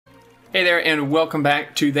Hey there, and welcome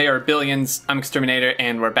back to They Are Billions. I'm Xterminator,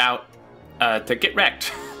 and we're about to get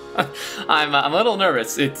wrecked. I'm a little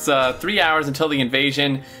nervous. It's 3 hours until the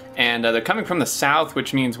invasion, and they're coming from the south,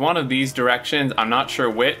 which means one of these directions. I'm not sure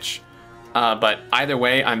which, but either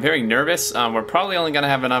way, I'm very nervous. We're probably only going to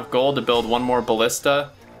have enough gold to build one more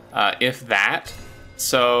ballista, if that.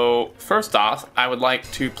 So, first off, I would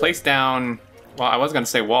like to place down, well, I was going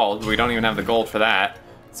to say walls, but we don't even have the gold for that.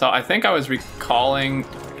 So I think I was recalling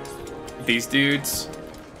these dudes.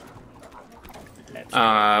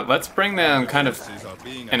 Let's bring them kind of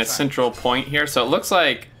in a central point here. So it looks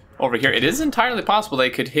like over here, it is entirely possible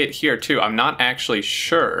they could hit here too. I'm not actually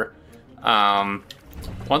sure.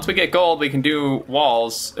 Once we get gold, we can do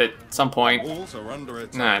walls at some point.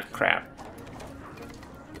 Nah, crap.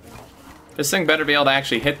 This thing better be able to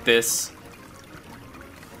actually hit this.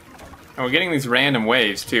 And we're getting these random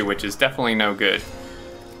waves too, which is definitely no good.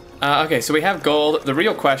 Okay, so we have gold. The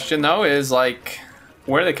real question, though, is, like,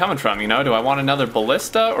 where are they coming from, you know? Do I want another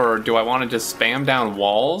ballista, or do I want to just spam down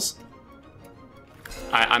walls?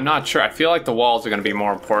 I'm not sure. I feel like the walls are going to be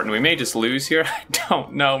more important. We may just lose here. I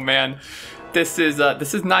don't know, man. This is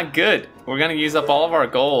not good. We're going to use up all of our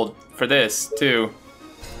gold for this, too.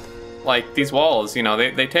 Like, these walls, you know,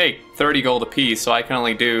 they take 30 gold apiece, so I can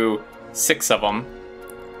only do 6 of them.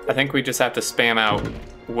 I think we just have to spam out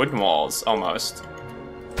wooden walls, almost.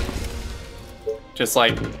 Just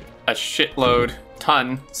like a shitload,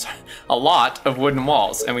 a lot of wooden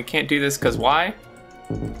walls. And we can't do this because why?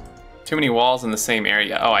 Too many walls in the same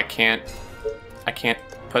area. Oh, I can't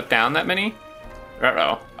put down that many?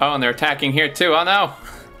 Uh-oh. Oh, and they're attacking here too. Oh no.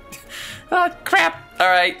 Oh, crap. All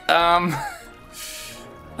right.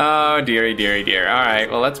 Oh, dearie, dearie, dear. All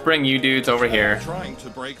right, well, let's bring you dudes over here. Trying to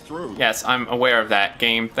break through. Yes, I'm aware of that,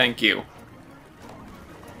 game. Thank you.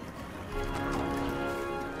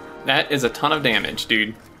 That is a ton of damage,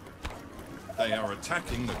 dude. They are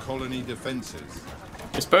attacking the colony defenses.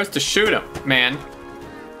 You're supposed to shoot them, man.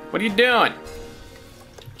 What are you doing?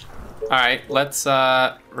 Alright, let's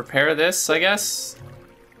repair this, I guess.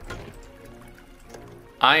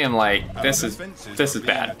 I am like, this is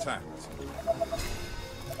bad. Attacked.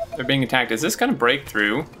 They're being attacked. Is this gonna break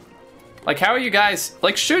through? Like, how are you guys,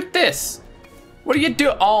 like, shoot this! What do you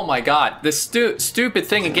do? Oh my god, this stupid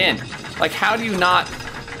thing again. Like, how do you not...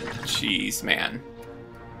 Jeez, man.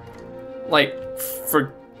 Like,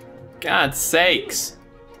 for God's sakes.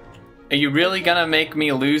 Are you really gonna make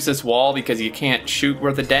me lose this wall because you can't shoot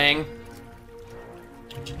worth a dang?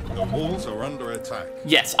 The walls are under attack.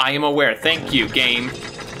 Yes, I am aware. Thank you, game.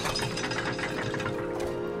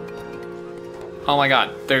 Oh my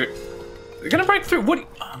god, they're gonna break through. What?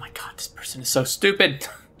 Oh my god, this person is so stupid.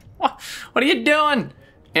 What are you doing?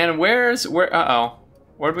 And where? Uh-oh.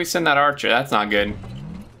 Where'd we send that archer? That's not good.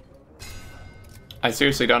 I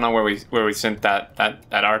seriously don't know where we sent that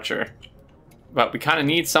archer, but we kind of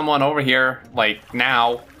need someone over here like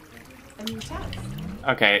now.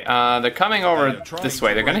 Okay, they're coming over this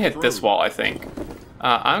way. They're gonna hit this wall, I think.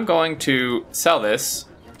 I'm going to sell this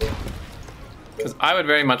because I would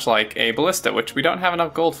very much like a ballista, which we don't have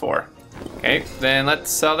enough gold for. Okay, then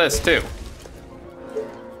let's sell this too.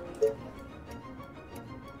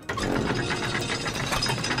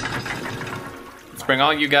 Let's bring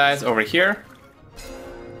all you guys over here.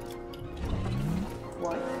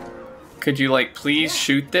 Could you, like, please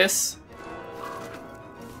shoot this?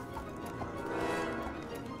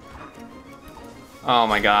 Oh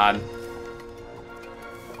my god.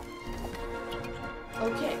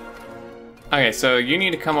 Okay. Okay, so you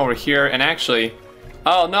need to come over here and actually...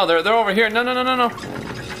 Oh no, they're over here. No, no, no, no,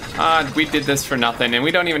 no. We did this for nothing, and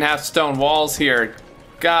we don't even have stone walls here.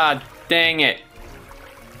 God dang it.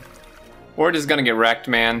 We're just gonna get wrecked,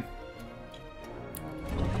 man.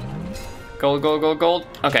 Gold, gold, gold, gold.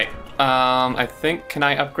 Okay. I think, can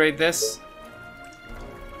I upgrade this?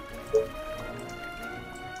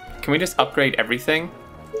 Can we just upgrade everything?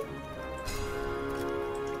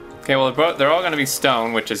 Okay, well, they're all gonna be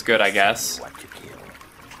stone, which is good, I guess.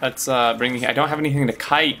 Let's, bring, I don't have anything to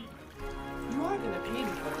kite. You are gonna pay me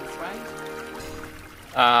for this,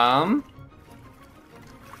 right?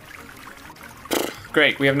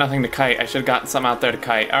 Great, we have nothing to kite. I should have gotten some out there to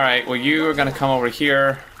kite. Alright, well, you are gonna come over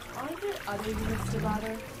here. Are there other units to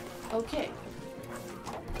bother? Okay.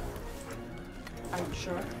 Are you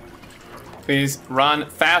sure? Please run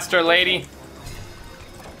faster, lady.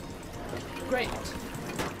 Great.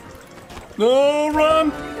 No,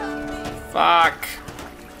 run! Fuck.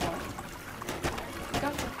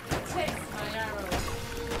 Gotcha. Take my arrow.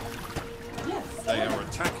 Yes. They are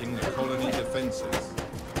attacking the colony defenses.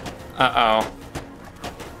 Uh-oh.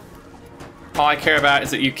 All I care about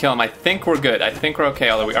is that you kill him. I think we're good. I think we're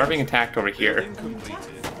okay, although we are being attacked over here.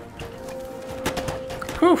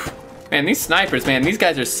 Whew. Man, these snipers, man, these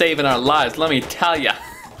guys are saving our lives, let me tell ya.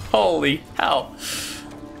 Holy hell.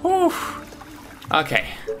 Whew. Okay,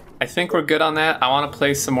 I think we're good on that. I want to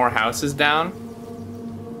place some more houses down.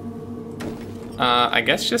 I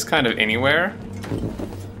guess just kind of anywhere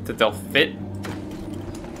that they'll fit.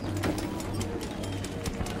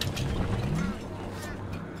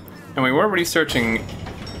 And we were researching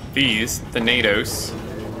these, the NATOs.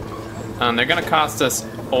 They're gonna cost us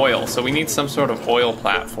oil, so we need some sort of oil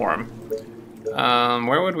platform.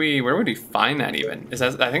 Where would we find that even?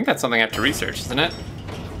 I think that's something I have to research, isn't it?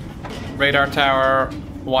 Radar tower,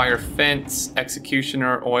 wire fence,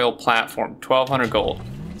 executioner, oil platform, 1,200 gold.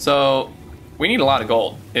 So we need a lot of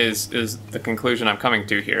gold, is the conclusion I'm coming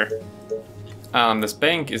to here. This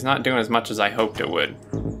bank is not doing as much as I hoped it would.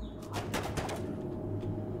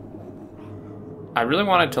 I really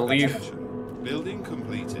wanted to leave. Building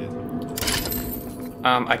completed.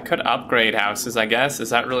 I could upgrade houses, I guess. Is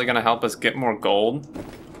that really gonna help us get more gold?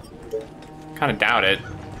 Kinda doubt it.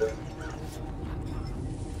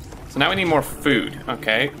 So now we need more food.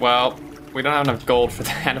 Okay, well, we don't have enough gold for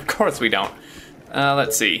that. Of course we don't.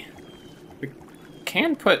 Let's see. We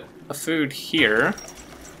can put a food here.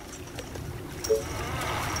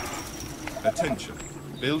 Attention.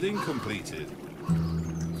 Building completed.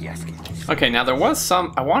 Yes. Okay, now there was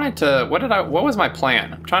some, I wanted to, what was my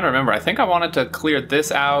plan? I'm trying to remember. I think I wanted to clear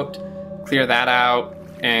this out, clear that out,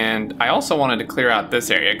 and I also wanted to clear out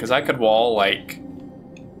this area, because I could wall, like,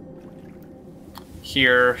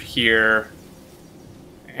 here,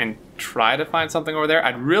 and try to find something over there.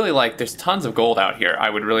 I'd really like, there's tons of gold out here I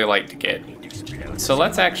would really like to get. So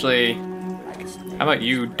let's actually, how about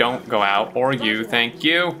you don't go out, or you, thank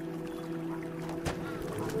you.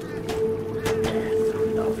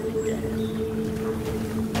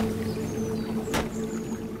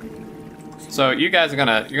 So you guys are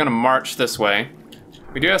you're gonna march this way.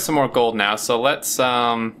 We do have some more gold now, so let's,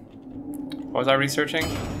 what was I researching?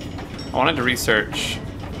 I wanted to research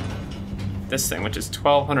this thing, which is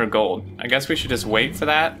 1,200 gold. I guess we should just wait for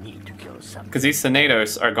that, because these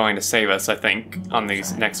NATOs are going to save us, I think, on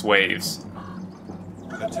these next waves.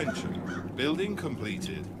 Attention. Building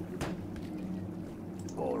completed.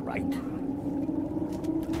 All right.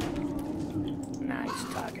 Nice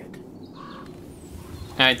target.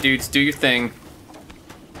 Alright, dudes, do your thing.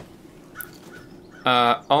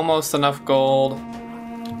 Almost enough gold.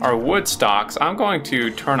 Our wood stocks, I'm going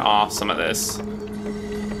to turn off some of this.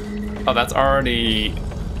 Oh, that's already...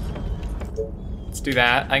 Let's do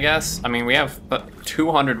that, I guess. I mean, we have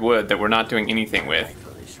 200 wood that we're not doing anything with.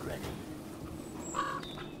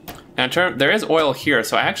 Now, there is oil here,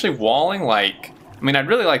 so actually walling, like... I mean, I'd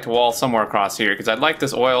really like to wall somewhere across here, because I'd like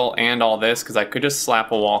this oil and all this, because I could just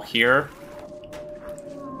slap a wall here.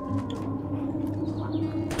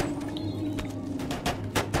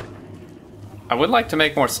 I would like to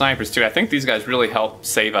make more snipers too. I think these guys really helped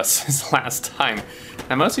save us this last time.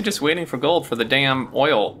 I'm mostly just waiting for gold for the damn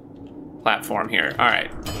oil platform here. Alright.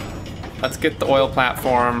 Let's get the oil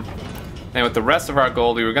platform. And with the rest of our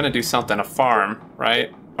gold, we were going to do something. A farm,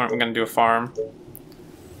 right? Aren't we going to do a farm?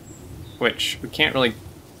 Which we can't really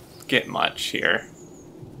get much here.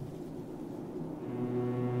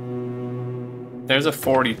 There's a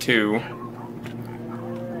 42.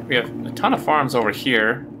 We have a ton of farms over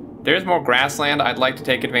here. There's more grassland I'd like to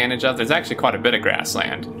take advantage of. There's actually quite a bit of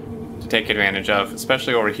grassland to take advantage of,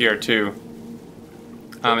 especially over here too.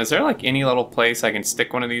 Is there like any little place I can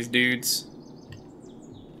stick one of these dudes?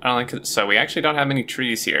 I don't think so. We actually don't have many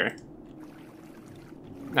trees here.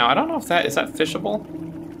 Now I don't know if is that fishable?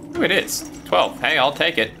 Oh, it is. 12. Hey, I'll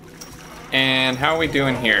take it. And how are we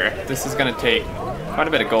doing here? This is gonna take quite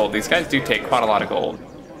a bit of gold. These guys do take quite a lot of gold.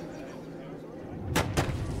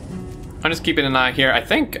 I'm just keeping an eye here. I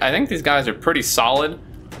think these guys are pretty solid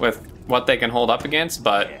with what they can hold up against,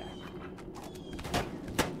 but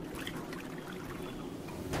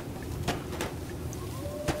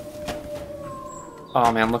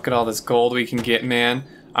oh man, look at all this gold we can get, man.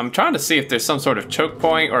 I'm trying to see if there's some sort of choke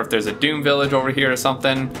point or if there's a doom village over here or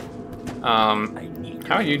something. How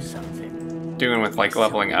are you doing with like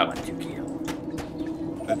leveling up?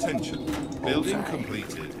 Attention. Building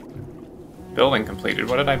completed. Building completed.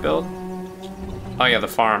 What did I build? Oh yeah, the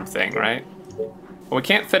farm thing, right? Well, we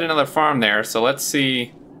can't fit another farm there, so let's see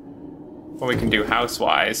what we can do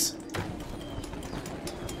house-wise.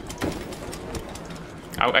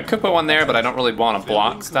 I could put one there, but I don't really want to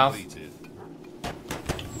block stuff.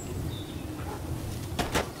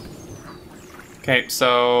 Okay,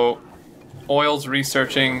 so oil's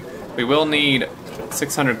researching. We will need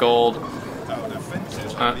 600 gold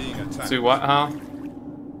being attacked. Do what, huh?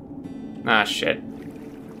 Ah, shit.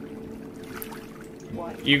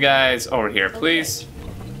 You guys over here, please.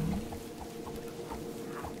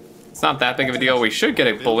 It's not that big of a deal. We should get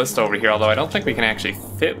a ballista over here, although I don't think we can actually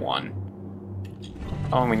fit one.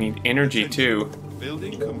 Oh, we need energy too.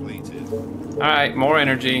 Building completed. Alright, more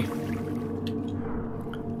energy.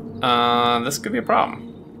 This could be a problem.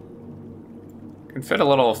 Can fit a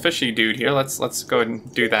little fishy dude here. Let's go ahead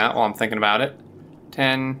and do that while I'm thinking about it.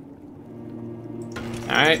 10.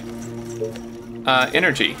 Alright.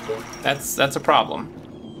 Energy. That's a problem.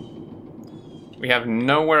 We have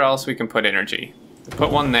nowhere else we can put energy.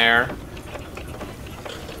 Put one there.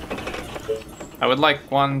 I would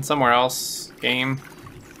like one somewhere else. Game.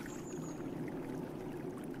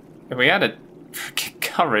 If we had a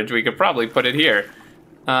coverage, we could probably put it here.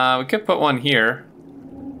 We could put one here.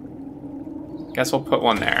 Guess we'll put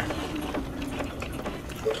one there.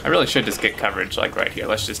 I really should just get coverage like right here.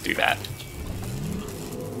 Let's just do that.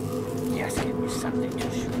 Yes, give me something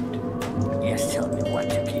to shoot. Yes, tell me what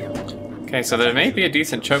to kill. Okay, so there may be a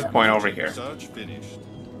decent choke point over here. Search finished.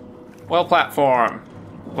 Well, platform.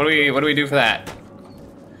 What do we do for that?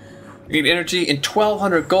 We need energy and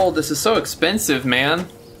 1,200 gold. This is so expensive, man.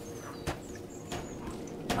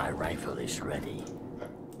 My rifle is ready.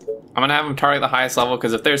 I'm gonna have them target the highest level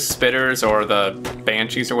because if there's spitters or the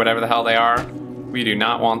banshees or whatever the hell they are, we do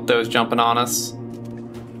not want those jumping on us.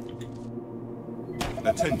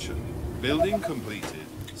 Attention. Building completed.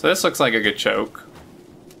 So this looks like a good choke.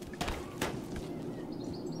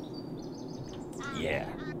 Yeah.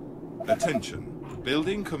 Attention.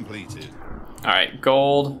 Building completed. All right,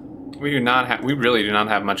 gold. We really do not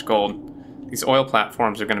have much gold. These oil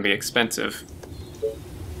platforms are going to be expensive.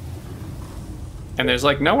 And there's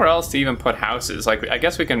like nowhere else to even put houses. Like I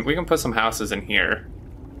guess we can put some houses in here.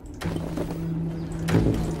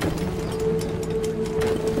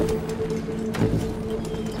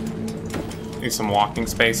 Need some walking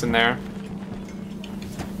space in there.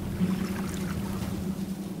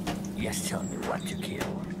 Yes, tell me what to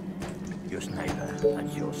kill. Your sniper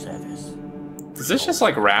at your service. Does this just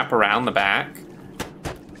like wrap around the back?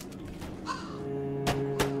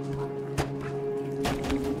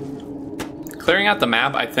 Clearing out the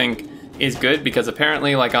map, I think, is good because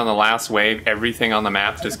apparently, like on the last wave, everything on the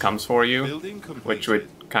map just comes for you, which would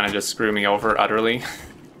kind of just screw me over utterly.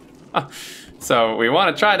 So we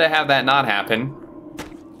want to try to have that not happen.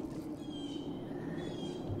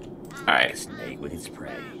 Alright. Snake with its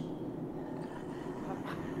prey.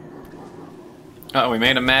 Oh, we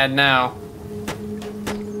made him mad now.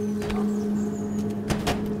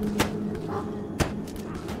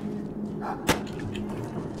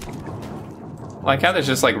 Like how there's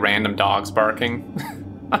just like random dogs barking.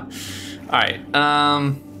 Alright,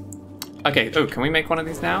 okay, oh, can we make one of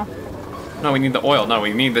these now? No, we need the oil. No,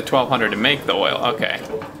 we need the 1,200 to make the oil. Okay.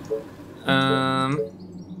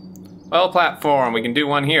 Oil platform. We can do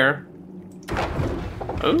one here.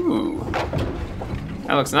 Ooh.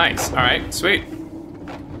 That looks nice. Alright, sweet.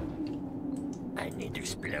 I need to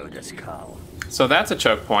explode the skull. So that's a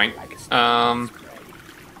choke point.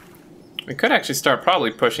 We could actually start probably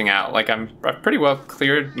pushing out. Like I've pretty well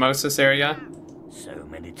cleared most of this area. So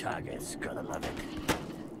many targets, gotta love it.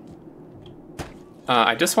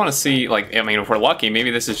 I just want to see, like, I mean, if we're lucky,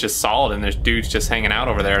 maybe this is just solid and there's dudes just hanging out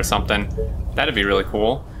over there or something. That'd be really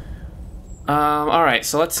cool. Alright,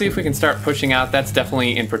 so let's see if we can start pushing out. That's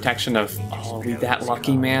definitely in protection of... Oh, are we that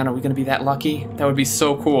lucky, man? Are we going to be that lucky? That would be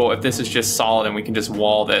so cool if this is just solid and we can just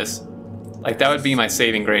wall this. Like, that would be my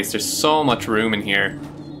saving grace. There's so much room in here.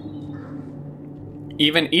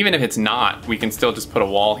 Even if it's not, we can still just put a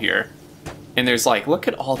wall here. And there's like, look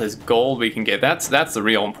at all this gold we can get. That's the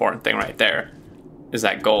real important thing right there. Is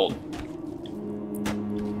that gold.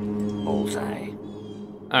 Bullseye.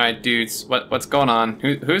 Alright, dudes, what's going on?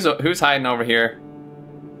 Who's hiding over here?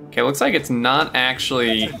 Okay, looks like it's not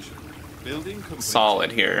actually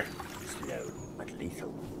solid here. Slow but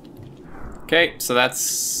lethal. Okay, so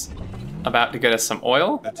that's about to get us some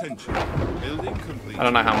oil. Attention. Building complete. I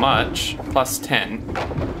don't know how much. Plus 10.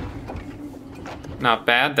 Not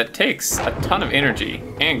bad. That takes a ton of energy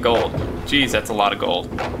and gold. Jeez, that's a lot of gold.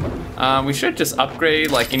 We should just upgrade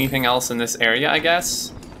like anything else in this area, I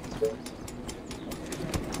guess.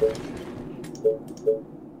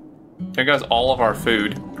 There goes all of our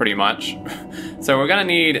food, pretty much. So we're gonna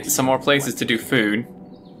need some more places to do food.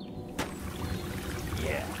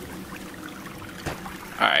 Yeah.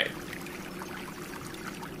 Alright.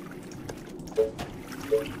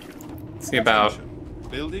 See about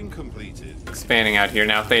building completed. Expanding out here.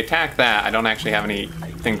 Now if they attack that, I don't actually have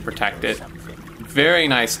anything to protect it. Very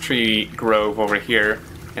nice tree grove over here.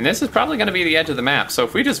 And this is probably going to be the edge of the map. So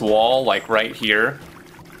if we just wall, like, right here,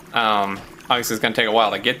 obviously it's going to take a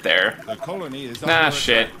while to get there. The colony is Nah, under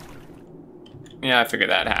shit. attack. Yeah, I figured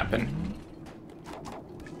that'd happen.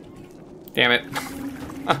 Damn it.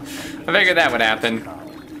 I figured that would happen.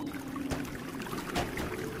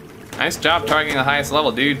 Nice job targeting the highest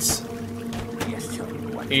level, dudes.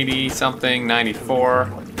 80 something, 94.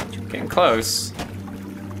 Getting close.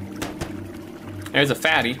 There's a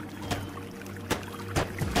fatty.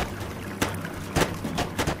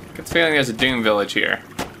 Good feeling there's a Doom village here.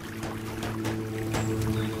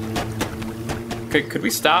 Could we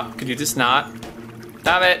stop? Could you just not?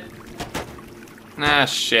 Stop it! Ah,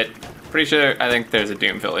 shit. Pretty sure I think there's a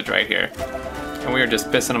Doom village right here. And we are just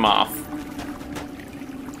pissing them off.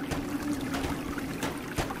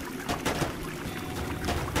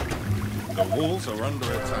 The walls are under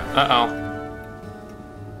attack. Uh-oh.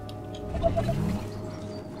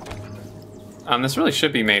 This really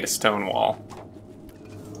should be made a stone wall.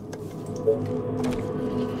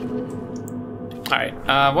 Alright,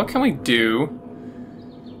 what can we do?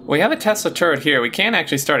 We have a Tesla turret here. We can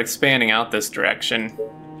actually start expanding out this direction.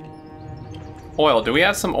 Oil. Do we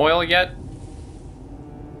have some oil yet?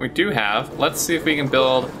 We do have. Let's see if we can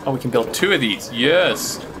build... Oh, we can build 2 of these.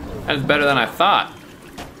 Yes! That is better than I thought.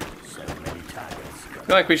 I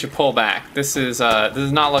feel like we should pull back. This is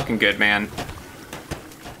not looking good, man.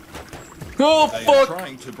 Oh, They are fuck!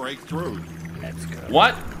 trying to break through.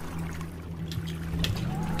 What?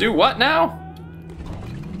 Do what now?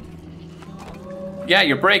 Yeah,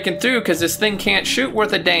 you're breaking through because this thing can't shoot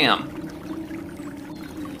worth a damn.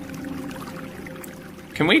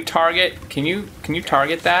 Can we target? Can you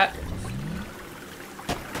target that?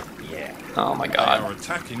 Yeah. Oh my They god. are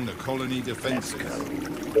attacking the colony defenses.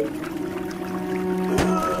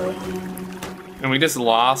 And we just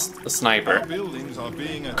lost a Our sniper. buildings are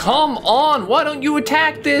being attacked. Come on, why don't you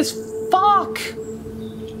attack this? Fuck!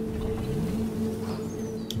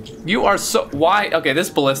 You are so... Why? Okay, this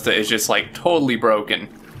ballista is just like totally broken.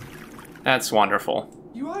 That's wonderful.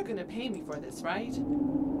 You are gonna pay me for this, right?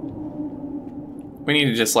 We need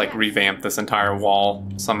to just like revamp this entire wall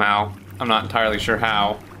somehow. I'm not entirely sure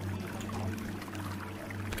how.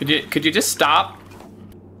 Could you just stop?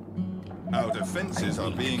 Our defenses are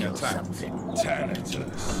being attacked.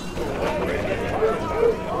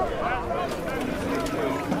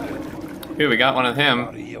 Ooh, we got one of him.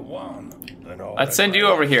 Let's send you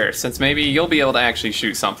over here, since maybe you'll be able to actually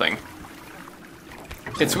shoot something.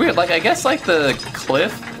 It's weird, like I guess like the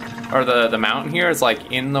cliff or the mountain here is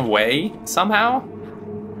like in the way somehow.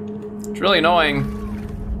 It's really annoying.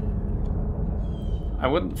 I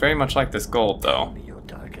would very much like this gold though. Your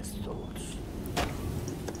darkest thoughts.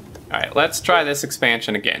 Alright, let's try this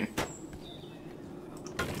expansion again.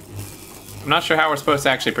 I'm not sure how we're supposed to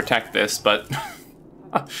actually protect this, but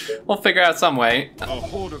we'll figure out some way. A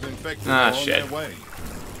horde of infected Ah, are on shit. their way.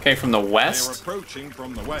 Okay, from the They are west. approaching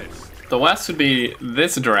from the west. The west would be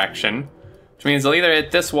this direction, which means they'll either hit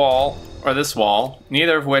this wall or this wall,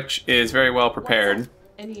 neither of which is very well prepared.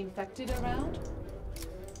 Any infected around?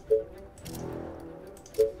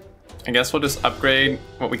 I guess we'll just upgrade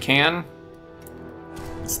what we can.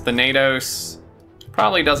 It's the Natos.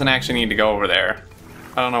 Probably doesn't actually need to go over there.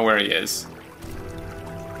 I don't know where he is.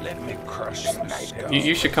 Let me crush the skull.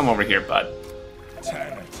 You should come over here, bud.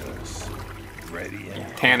 Thanatos. Ready and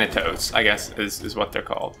Thanatos, I guess, is what they're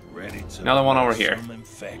called. ready to Another one over here. some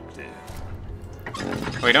infected.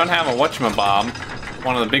 We don't have a whatchamabob,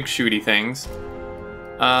 one of the big shooty things.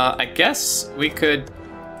 I guess we could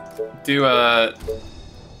do a...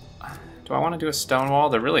 Do I want to do a stone wall?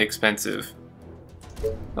 They're really expensive.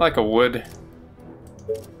 I like a wood.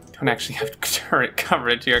 Don't actually have turret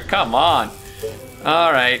coverage here. Come on.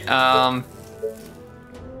 All right. I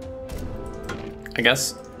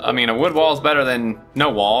guess. I mean, a wood wall is better than no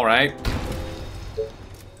wall, right?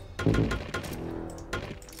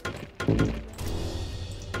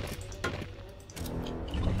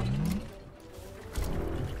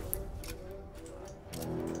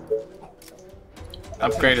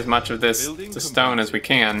 Upgrade as much of this to stone as we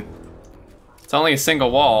can. It's only a single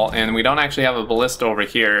wall, and we don't actually have a ballista over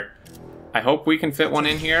here. I hope we can fit one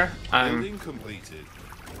in here. I'm Building completed.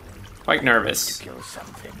 quite nervous. Kill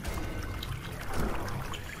something.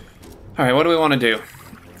 Alright, what do we want to do?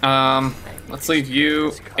 Let's leave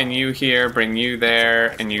you and you here, bring you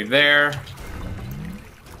there and you there.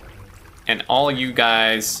 And all you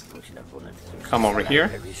guys come over here.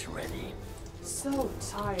 Ready. So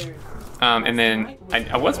tired. And then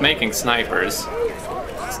I was making snipers.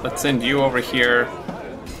 So let's send you over here.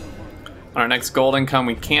 On our next gold income,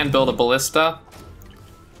 we can build a ballista,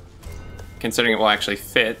 considering it will actually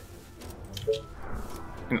fit.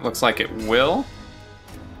 And it looks like it will.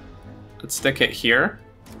 Let's stick it here.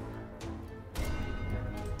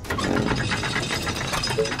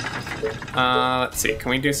 Let's see, can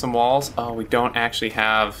we do some walls? Oh, we don't actually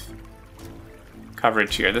have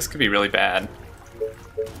coverage here. This could be really bad.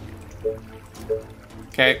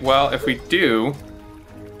 Okay, well, if we do...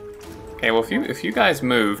 Okay, well, if you guys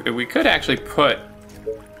move, we could actually put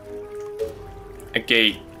a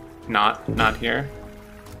gate not here.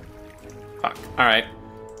 Fuck, alright.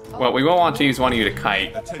 Well, we will want to use one of you to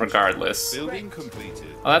kite, regardless. Building completed.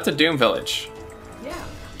 Oh, that's a Doom Village. Yeah.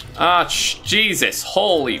 Ah, Jesus,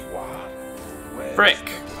 holy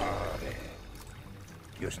frick.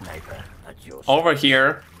 Your sniper at your Over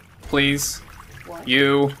here, please. What?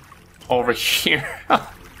 You, over here.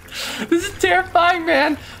 This is terrifying,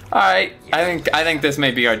 man. Alright, I think this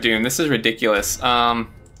may be our doom. This is ridiculous. A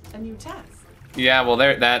new task. Yeah, well,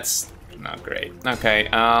 that's not great. Okay,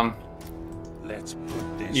 Let's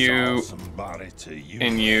put this You on somebody to use.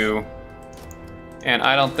 and you. And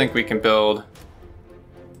I don't think we can build...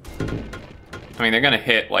 I mean, they're gonna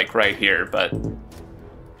hit, like, right here, but...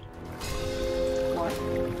 What?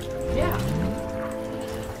 Yeah.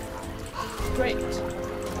 Great.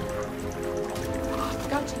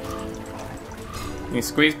 Gotcha. Can you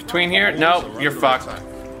squeeze between here? No, you're fucked.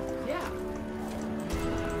 Yeah.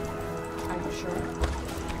 Are you sure?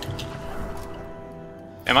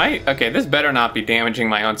 Am I? Okay, this better not be damaging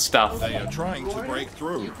my own stuff. They are trying to break You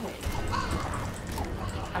through. pay.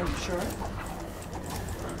 Are you sure?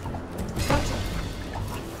 Gotcha.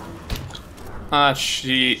 Ah,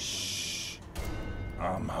 shit.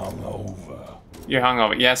 I'm hungover. You're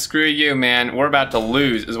hungover. Yeah, screw you, man. We're about to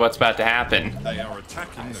lose is what's about to happen. They are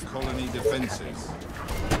attacking the colony defenses.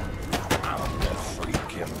 I'm the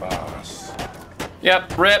freaking boss.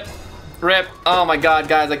 Yep, rip. Rip. Oh my god,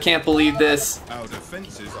 guys, I can't believe this. Our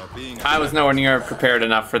defenses are being I was nowhere near prepared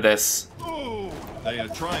enough for this. Oh, they are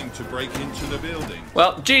trying to break into the building.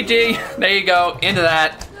 Well, GG. There you go. Into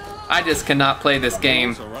that. I just cannot play this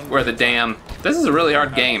game worth a damn. This is a really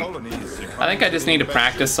hard game. I think I just need to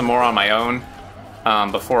practice some more on my own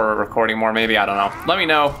before recording more, maybe. I don't know. Let me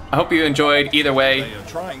know. I hope you enjoyed either way. They are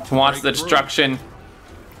trying to Watch break the through. destruction.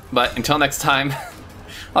 But until next time,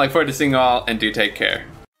 I look forward to seeing you all, and do take care.